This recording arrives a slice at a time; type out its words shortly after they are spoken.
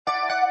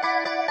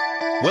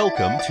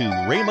Welcome to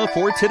Rhema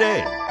for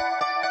Today.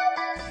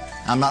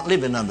 I'm not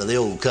living under the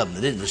old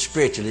covenant. It was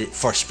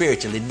for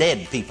spiritually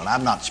dead people.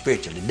 I'm not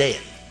spiritually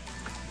dead.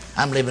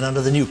 I'm living under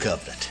the new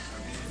covenant.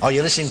 Are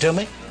you listening to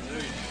me?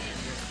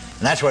 And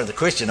that's where the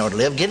Christian ought to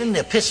live. Get in the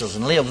epistles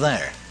and live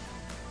there.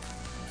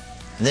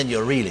 And then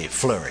you'll really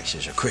flourish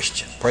as a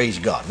Christian. Praise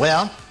God.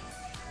 Well,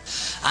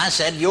 I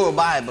said, your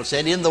Bible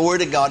said, in the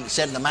Word of God, it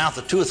said, in the mouth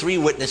of 2 or 3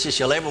 witnesses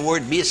shall every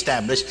word be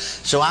established.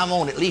 So I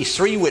want at least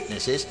 3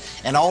 witnesses,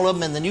 and all of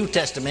them in the New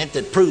Testament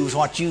that proves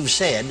what you've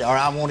said, or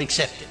I won't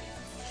accept it.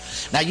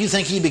 Now, you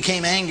think he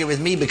became angry with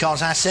me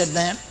because I said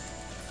that?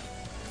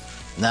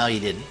 No,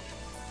 he didn't.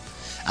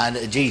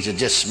 Jesus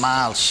just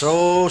smiled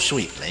so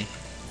sweetly,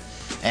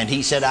 and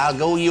he said, I'll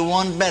go you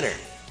one better.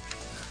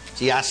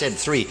 See, I said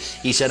 3.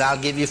 He said,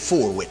 I'll give you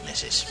 4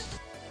 witnesses.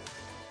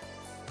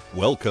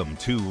 Welcome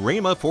to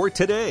Rhema for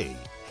Today.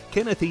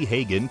 Kenneth E.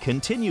 Hagin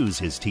continues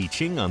his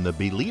teaching on the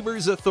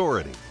believer's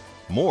authority.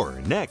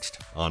 More next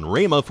on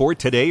Rhema for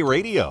Today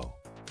Radio.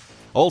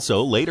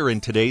 Also, later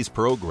in today's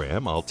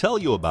program, I'll tell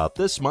you about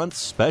this month's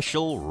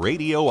special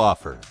radio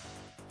offer.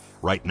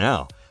 Right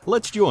now,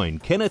 let's join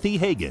Kenneth E.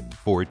 Hagin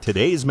for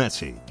today's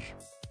message.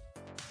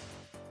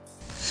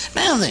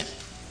 Now then,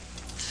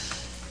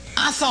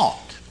 I thought,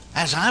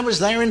 as I was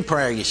there in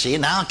prayer, you see,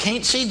 now I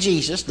can't see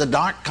Jesus. The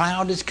dark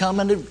cloud has come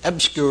and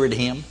obscured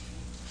him.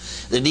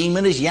 The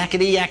demon is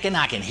yakety-yakking.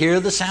 I can hear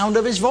the sound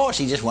of his voice.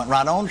 He just went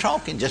right on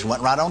talking,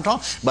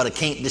 but I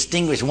can't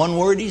distinguish one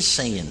word he's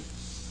saying.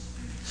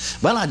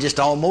 Well, I just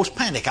almost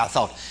panicked. I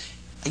thought,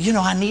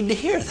 I need to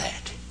hear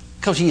that,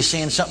 because he's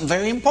saying something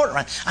very important.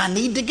 Right? I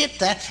need to get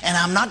that, and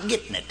I'm not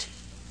getting it.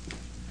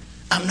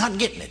 I'm not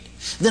getting it.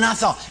 Then I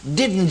thought,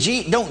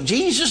 don't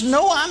Jesus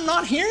know I'm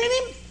not hearing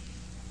him?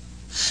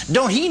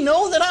 Don't he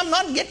know that I'm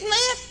not getting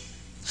that?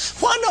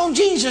 Why don't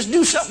Jesus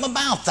do something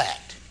about that?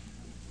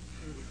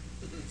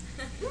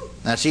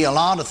 Now, see, a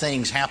lot of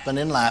things happen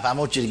in life. I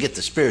want you to get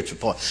the spiritual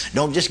part.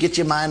 Don't just get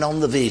your mind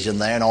on the vision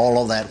there and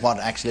all of that, what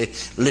actually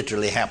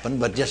literally happened,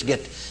 but just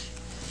get,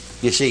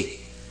 you see,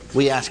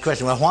 we ask the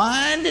question, well,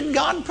 why did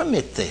God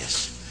permit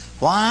this?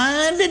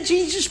 Why did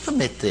Jesus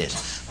permit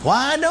this?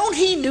 Why don't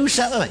he do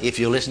something? If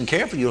you listen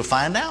carefully, you'll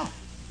find out.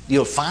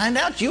 You'll find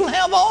out. You'll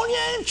have all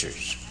your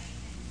answers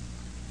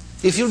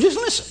if you'll just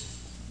listen.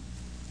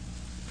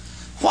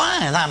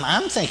 Why?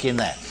 I'm thinking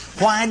that.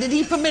 Why did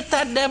he permit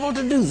that devil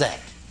to do that?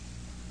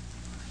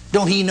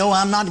 Don't he know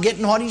I'm not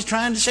getting what he's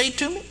trying to say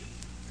to me?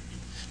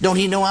 Don't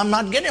he know I'm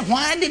not getting it?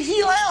 Why did he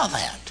allow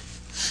that?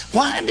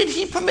 Why did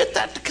he permit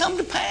that to come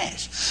to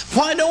pass?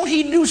 Why don't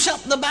he do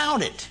something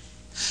about it?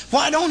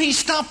 Why don't he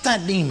stop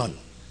that demon?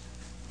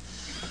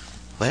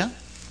 Well,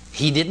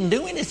 he didn't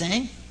do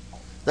anything.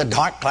 The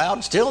dark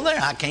cloud's still there.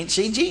 I can't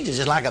see Jesus.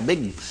 It's like a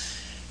big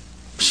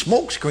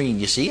smoke screen,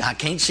 you see. I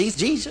can't see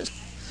Jesus.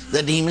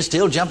 The demon's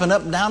still jumping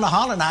up and down the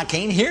hall, and I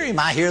can't hear him.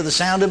 I hear the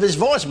sound of his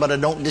voice, but I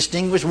don't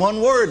distinguish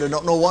one word. I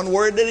don't know one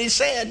word that he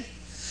said.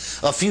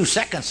 A few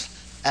seconds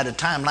at a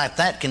time like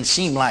that can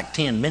seem like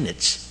 10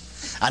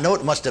 minutes. I know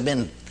it must have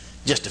been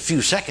just a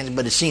few seconds,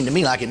 but it seemed to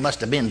me like it must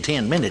have been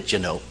 10 minutes,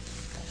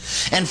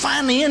 And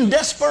finally, in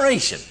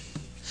desperation,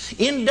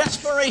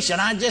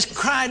 I just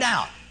cried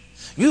out,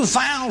 "You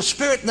foul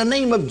spirit, in the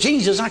name of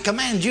Jesus, I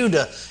command you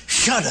to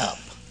shut up."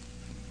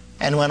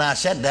 And when I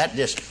said that,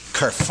 just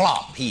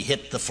kerflop, he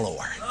hit the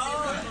floor.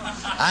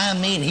 I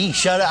mean, he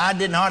shut up. I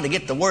didn't hardly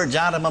get the words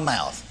out of my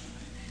mouth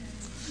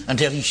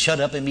until he shut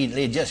up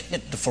immediately. It just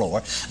hit the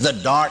floor. The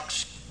dark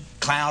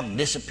cloud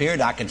disappeared.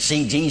 I could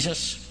see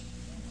Jesus.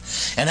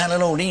 And that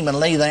little old demon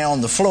lay there on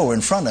the floor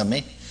in front of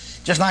me,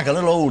 just like a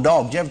little old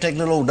dog. Did you ever take a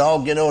little old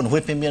dog, and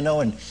whip him, and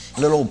a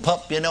little old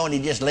pup, and he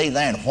just lay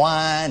there and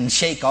whine and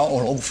shake all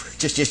over,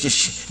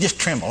 just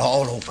tremble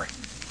all over.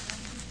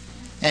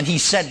 And he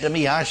said to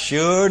me, "I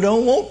sure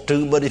don't want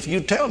to, but if you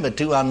tell me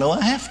to, I know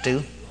I have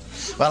to."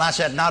 Well, I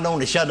said, "Not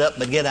only shut up,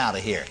 but get out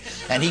of here."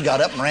 And he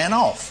got up and ran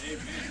off.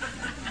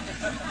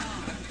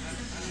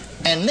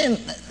 And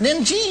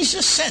then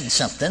Jesus said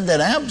something that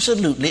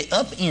absolutely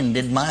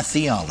upended my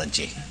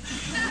theology.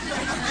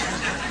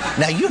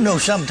 Now,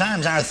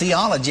 sometimes our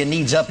theology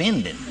needs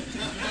upending.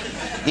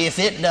 If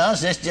it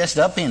does, it's just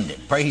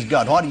upended. Praise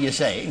God. What do you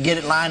say? Get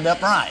it lined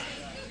up right.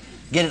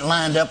 Get it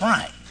lined up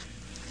right.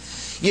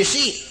 You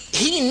see,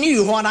 he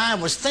knew what I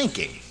was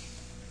thinking.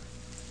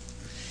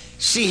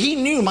 See, he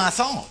knew my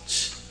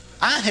thoughts.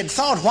 I had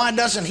thought, why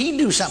doesn't he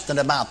do something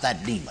about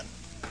that demon?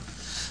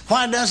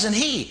 Why doesn't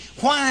he?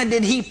 Why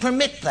did he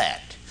permit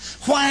that?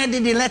 Why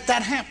did he let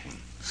that happen?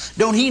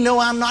 Don't he know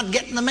I'm not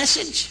getting the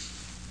message?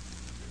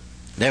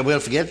 Never will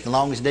forget the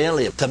longest day I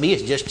live. To me,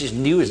 it's just as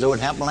new as though it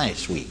happened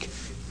last week.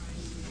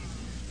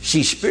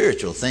 See,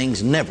 spiritual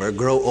things never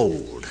grow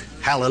old.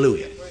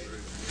 Hallelujah.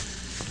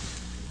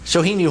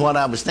 So he knew what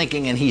I was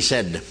thinking, and he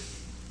said,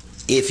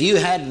 "If you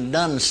hadn't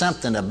done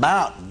something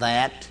about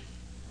that,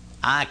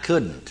 I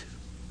couldn't."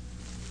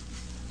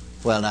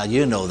 Well, now,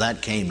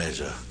 that came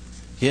as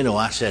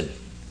I said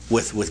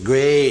with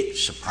great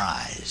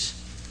surprise,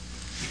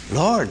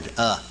 "Lord,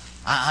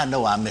 I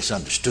know I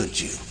misunderstood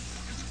you.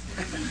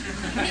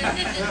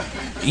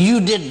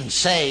 You didn't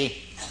say,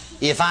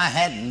 if I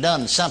hadn't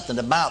done something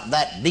about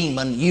that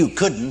demon, you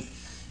couldn't.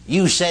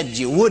 You said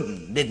you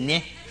wouldn't, didn't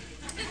you?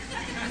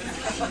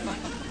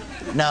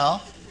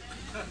 No.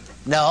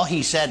 No,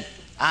 he said,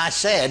 I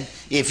said,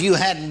 if you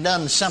hadn't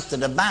done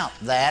something about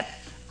that,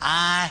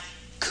 I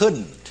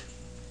couldn't.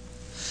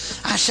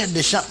 I said,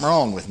 there's something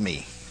wrong with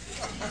me.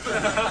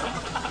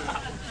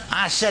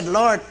 I said,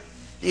 Lord,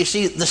 you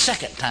see, the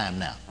second time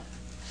now,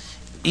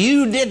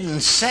 you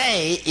didn't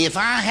say, if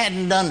I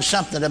hadn't done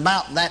something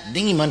about that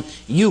demon,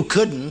 you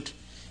couldn't.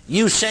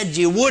 You said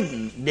you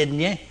wouldn't, didn't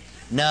you?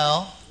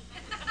 No.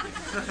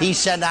 He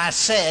said, I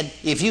said,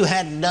 if you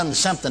hadn't done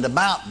something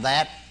about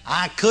that,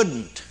 I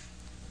couldn't.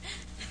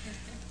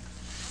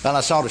 Well,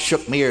 I sort of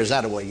shook my ears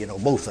that way,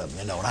 both of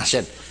them, and I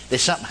said,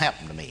 there's something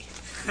happened to me.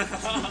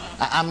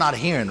 I'm not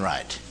hearing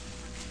right.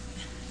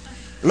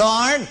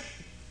 Lord,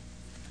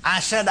 I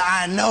said,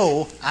 I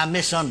know I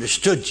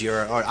misunderstood you,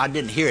 or I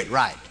didn't hear it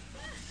right.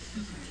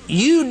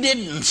 You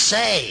didn't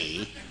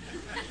say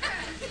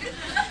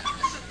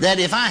that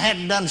if I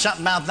hadn't done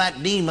something about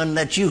that demon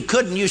that you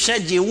couldn't. You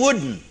said you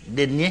wouldn't,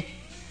 didn't you?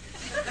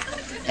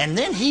 And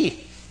then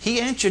he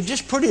answered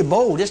just pretty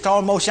bold, just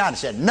almost shouted,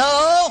 said,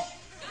 no,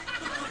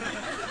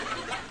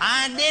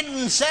 I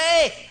didn't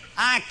say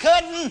I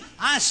couldn't.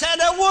 I said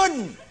I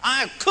wouldn't.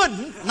 I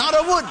couldn't, not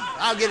I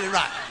wouldn't. I'll get it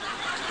right.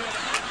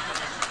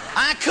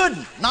 I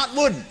couldn't, not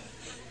wouldn't.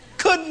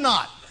 Could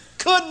not.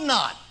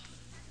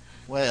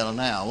 Well,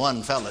 now,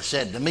 one fella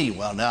said to me,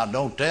 well, now,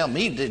 don't tell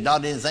me there's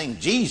not anything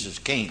Jesus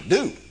can't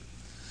do,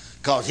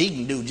 because he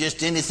can do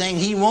just anything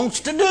he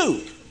wants to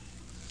do.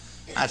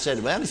 I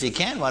said, well, if he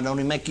can, why don't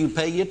he make you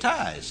pay your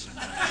tithes?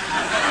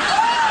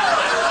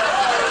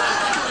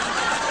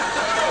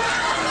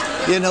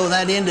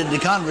 That ended the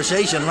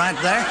conversation right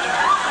there.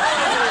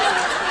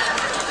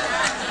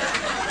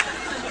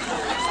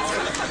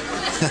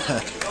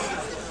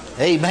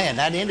 Amen.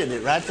 That ended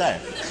it right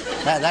there.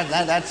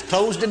 That's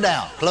closed it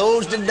down.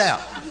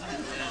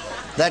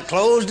 That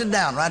closed it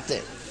down right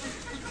there.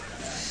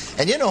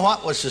 And you know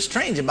what was so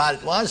strange about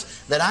it was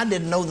that I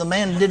didn't know the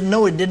man didn't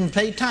know he didn't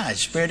pay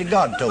tithes. Spirit of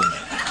God told me.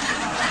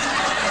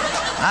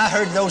 I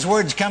heard those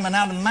words coming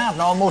out of my mouth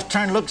and almost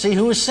turned to look, see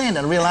who was saying it,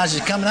 and realized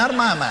it's coming out of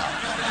my mouth.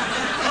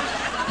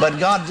 But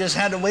God just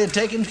had a way of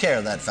taking care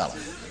of that fellow.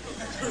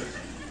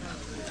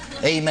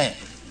 Amen.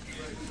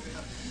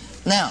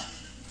 Now,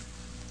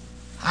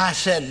 I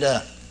said,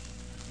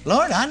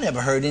 Lord, I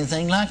never heard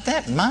anything like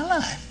that in my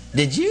life.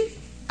 Did you?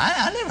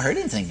 I never heard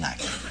anything like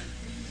that.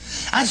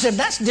 I said,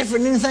 that's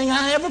different than anything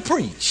I ever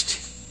preached.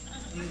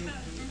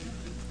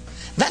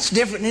 That's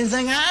different than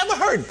anything I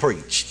ever heard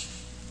preached.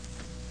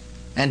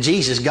 And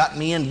Jesus got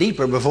me in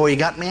deeper before he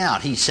got me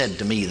out. He said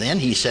to me then,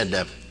 he said,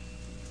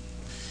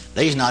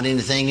 there's not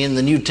anything in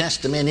the New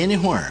Testament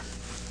anywhere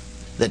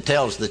that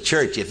tells the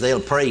church if they'll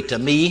pray to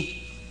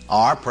me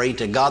or pray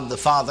to God the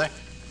Father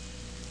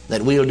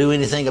that we'll do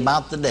anything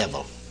about the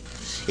devil.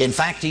 In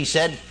fact, he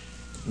said,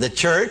 the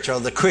church or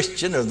the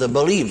Christian or the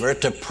believer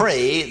to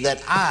pray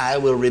that I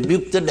will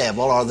rebuke the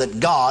devil or that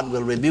God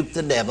will rebuke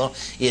the devil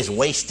is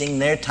wasting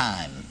their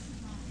time.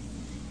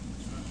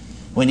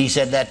 When he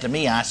said that to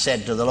me, I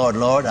said to the Lord,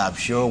 Lord, I've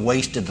sure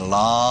wasted a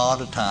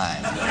lot of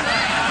time.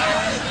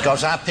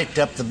 Because I picked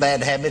up the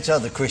bad habits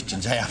other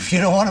Christians have.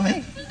 You know what I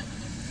mean?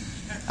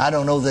 I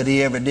don't know that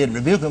he ever did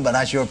rebuke him, but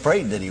I sure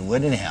prayed that he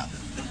would anyhow.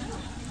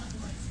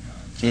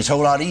 See, it's a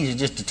whole lot easier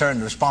just to turn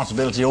the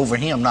responsibility over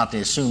him, not to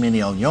assume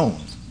any on your own.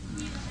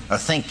 Or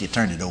think you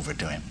turned it over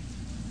to him.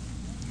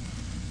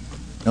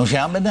 Don't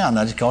shout me down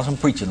now just because I'm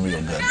preaching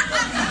real good.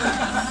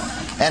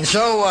 And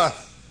so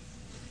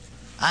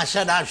I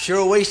said, I've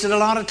sure wasted a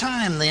lot of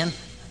time then.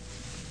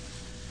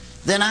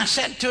 Then I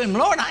said to him,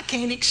 Lord, I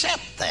can't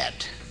accept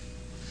that.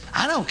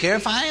 I don't care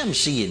if I am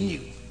seeing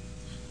you.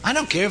 I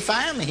don't care if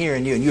I am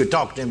hearing you and you're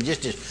talking to him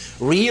just as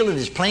real and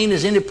as plain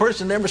as any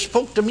person that ever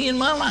spoke to me in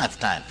my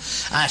lifetime.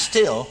 I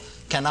still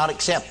cannot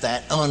accept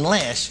that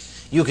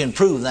unless you can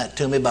prove that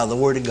to me by the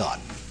Word of God.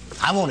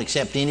 I won't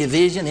accept any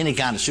vision, any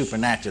kind of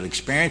supernatural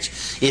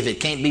experience if it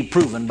can't be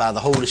proven by the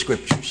Holy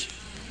Scriptures.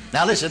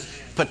 Now listen,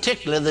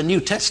 particularly the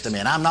New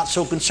Testament. I'm not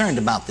so concerned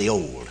about the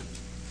Old.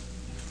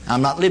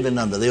 I'm not living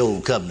under the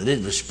Old Covenant.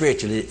 It was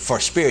for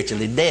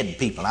spiritually dead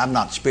people. I'm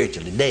not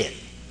spiritually dead.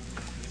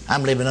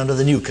 I'm living under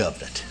the New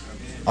Covenant.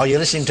 Are you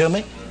listening to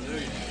me?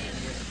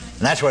 And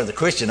that's where the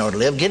Christian ought to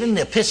live. Get in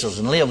the epistles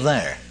and live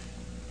there.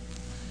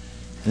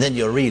 And then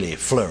you'll really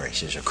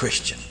flourish as a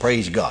Christian.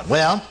 Praise God.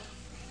 Well,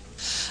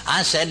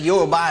 I said,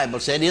 your Bible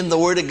said, in the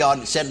Word of God,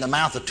 it said, in the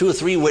mouth of 2 or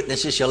 3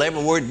 witnesses shall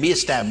every word be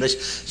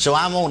established. So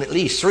I want at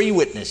least 3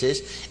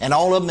 witnesses, and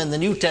all of them in the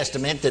New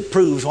Testament that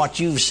proves what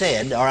you've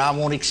said, or I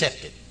won't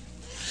accept it.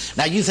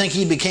 Now, you think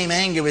he became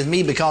angry with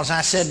me because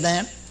I said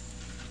that?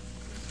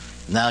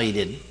 No, he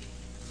didn't.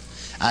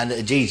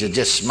 Jesus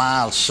just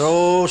smiled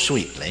so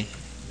sweetly,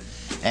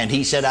 and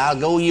he said, I'll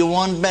go you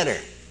one better.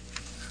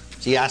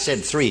 See, I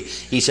said 3.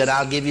 He said,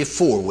 I'll give you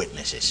 4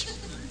 witnesses.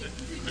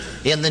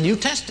 In the New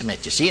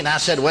Testament, you see. And I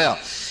said, well,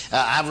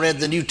 I've read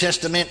the New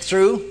Testament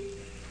through,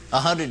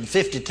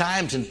 150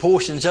 times and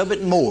portions of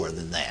it more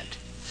than that.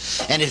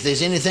 And if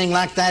there's anything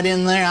like that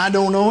in there, I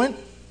don't know it.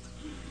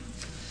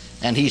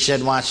 And he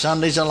said, why,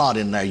 son, there's a lot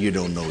in there you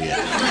don't know yet.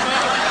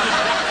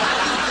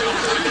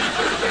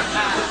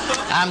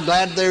 I'm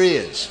glad there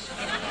is.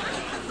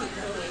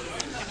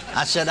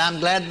 I said, I'm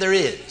glad there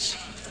is.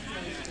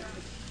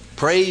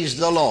 Praise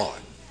the Lord.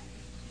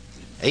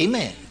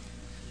 Amen.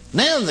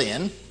 Now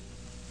then,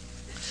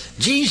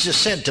 Jesus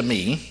said to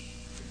me,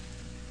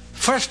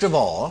 first of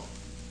all,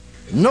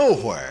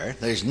 nowhere,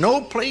 there's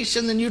no place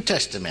in the New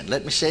Testament,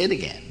 let me say it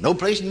again, no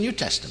place in the New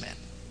Testament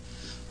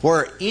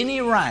where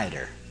any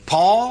writer,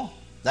 Paul,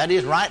 that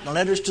is writing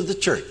letters to the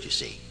church, you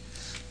see,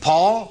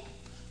 Paul,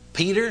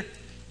 Peter,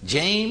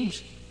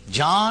 James,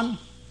 John,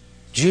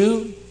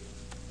 Jude,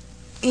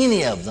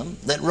 any of them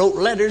that wrote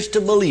letters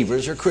to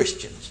believers or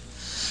Christians,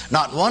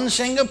 not one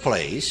single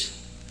place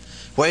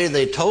where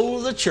they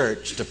told the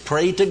church to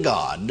pray to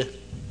God,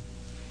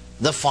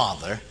 the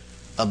Father,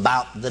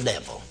 about the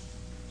devil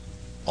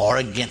or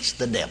against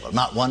the devil.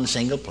 Not one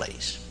single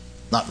place.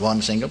 Not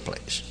one single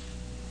place.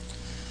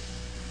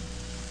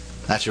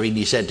 That's the reason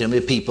he said to me,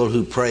 people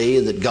who pray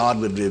that God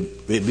would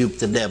rebuke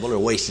the devil are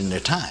wasting their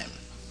time.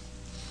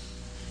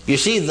 You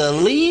see, the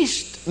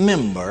least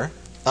member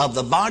of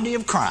the body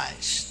of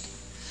Christ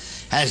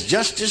has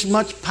just as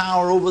much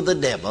power over the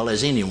devil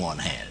as anyone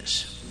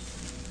has.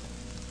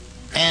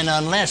 And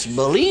unless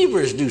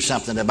believers do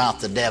something about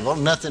the devil,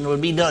 nothing will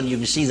be done. You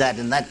can see that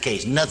in that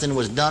case. Nothing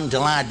was done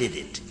till I did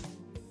it.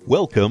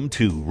 Welcome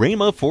to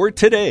Rhema for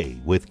Today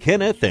with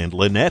Kenneth and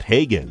Lynette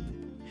Hagin.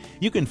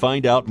 You can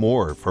find out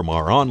more from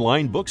our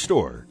online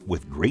bookstore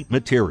with great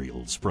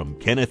materials from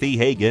Kenneth E.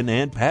 Hagin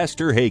and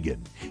Pastor Hagin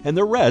and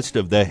the rest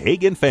of the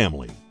Hagin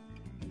family.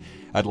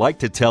 I'd like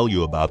to tell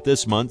you about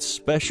this month's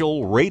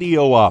special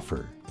radio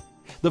offer.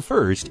 The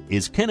first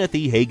is Kenneth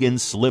E.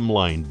 Hagin's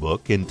Slimline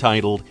book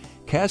entitled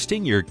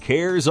Casting Your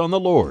Cares on the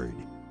Lord.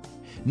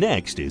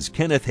 Next is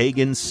Kenneth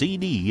Hagin's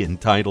CD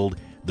entitled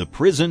The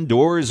Prison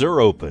Doors Are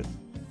Open.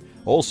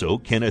 Also,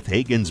 Kenneth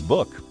Hagin's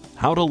book,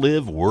 How to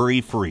Live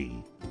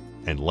Worry-Free.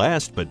 And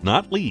last but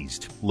not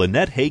least,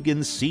 Lynette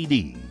Hagin's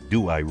CD,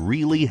 Do I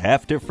Really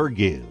Have to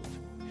Forgive?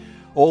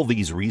 All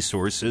these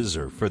resources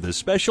are for the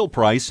special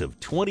price of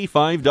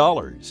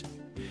 $25.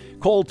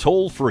 Call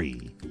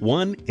toll-free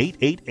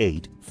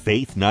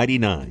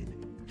 1-888-FAITH-99.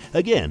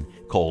 Again,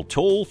 call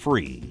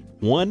toll-free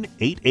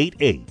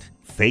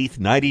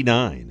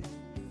 1-888-FAITH-99.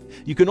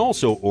 You can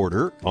also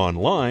order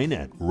online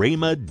at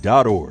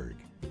rhema.org.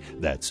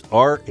 That's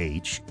rhema.org.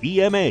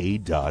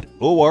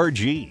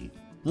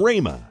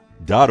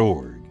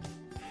 rhema.org.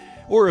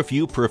 Or if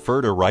you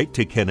prefer to write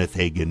to Kenneth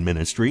Hagin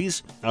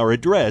Ministries, our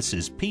address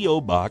is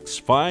P.O. Box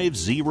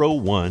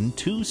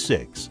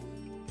 50126,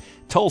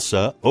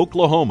 Tulsa,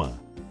 Oklahoma,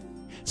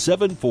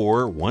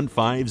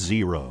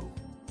 74150.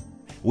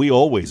 We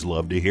always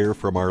love to hear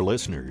from our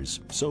listeners,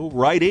 so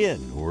write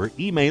in or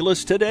email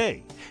us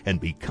today and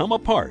become a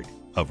part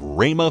of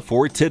Rhema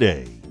for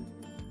Today.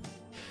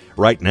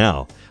 Right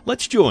now,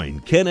 let's join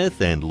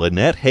Kenneth and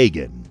Lynette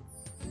Hagin.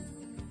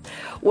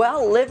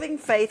 Well, Living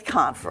Faith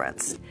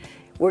Conference.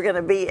 We're going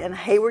to be in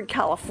Hayward,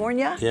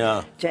 California,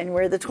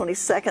 January the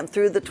 22nd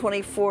through the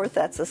 24th.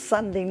 That's a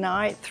Sunday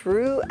night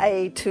through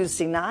a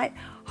Tuesday night.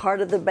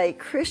 Heart of the Bay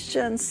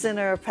Christian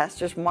Center,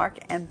 Pastors Mark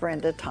and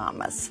Brenda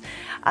Thomas.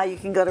 You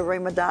can go to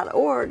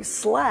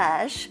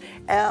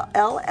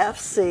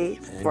rhema.org/LFC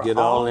for get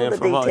all the the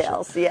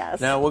details.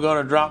 Yes. Now we're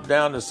going to drop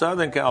down to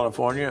Southern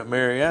California at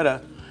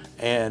Marietta,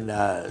 and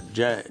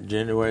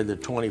January the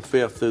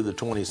 25th through the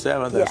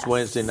 27th. That's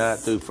Wednesday night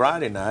through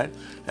Friday night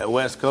at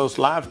West Coast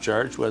Life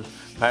Church with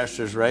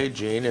Pastors Ray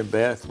Jean and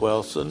Beth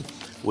Wilson.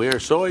 We are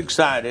so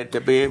excited to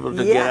be able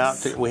to get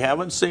out. We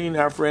haven't seen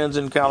our friends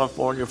in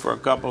California for a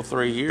couple,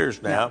 3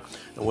 years now,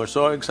 and we're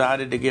so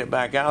excited to get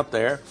back out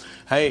there.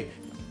 Hey,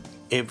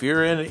 if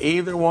you're in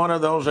either one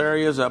of those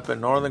areas up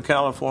in Northern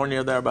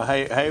California, there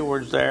by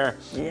Hayward's there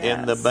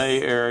in the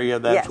Bay Area.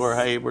 That's where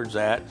Hayward's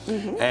at.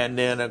 Mm-hmm. And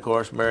then, of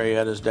course,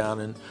 Marietta's down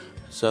in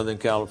Southern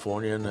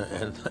California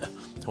and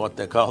what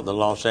they call the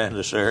Los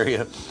Angeles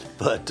area.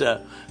 But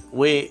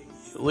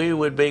we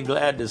would be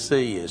glad to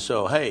see you.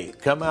 So, hey,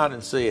 come out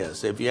and see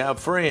us. If you have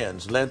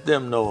friends, let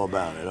them know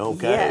about it,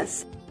 okay?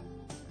 Yes.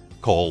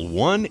 Call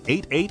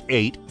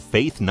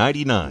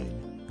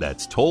 1-888-FAITH-99.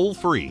 That's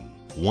toll-free,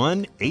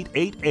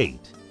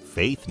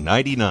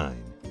 1-888-FAITH-99.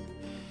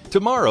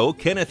 Tomorrow,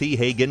 Kenneth E.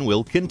 Hagin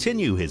will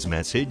continue his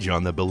message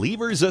on the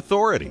believer's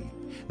authority.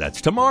 That's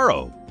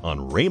tomorrow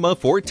on Rhema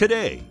for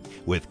Today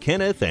with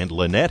Kenneth and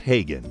Lynette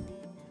Hagin.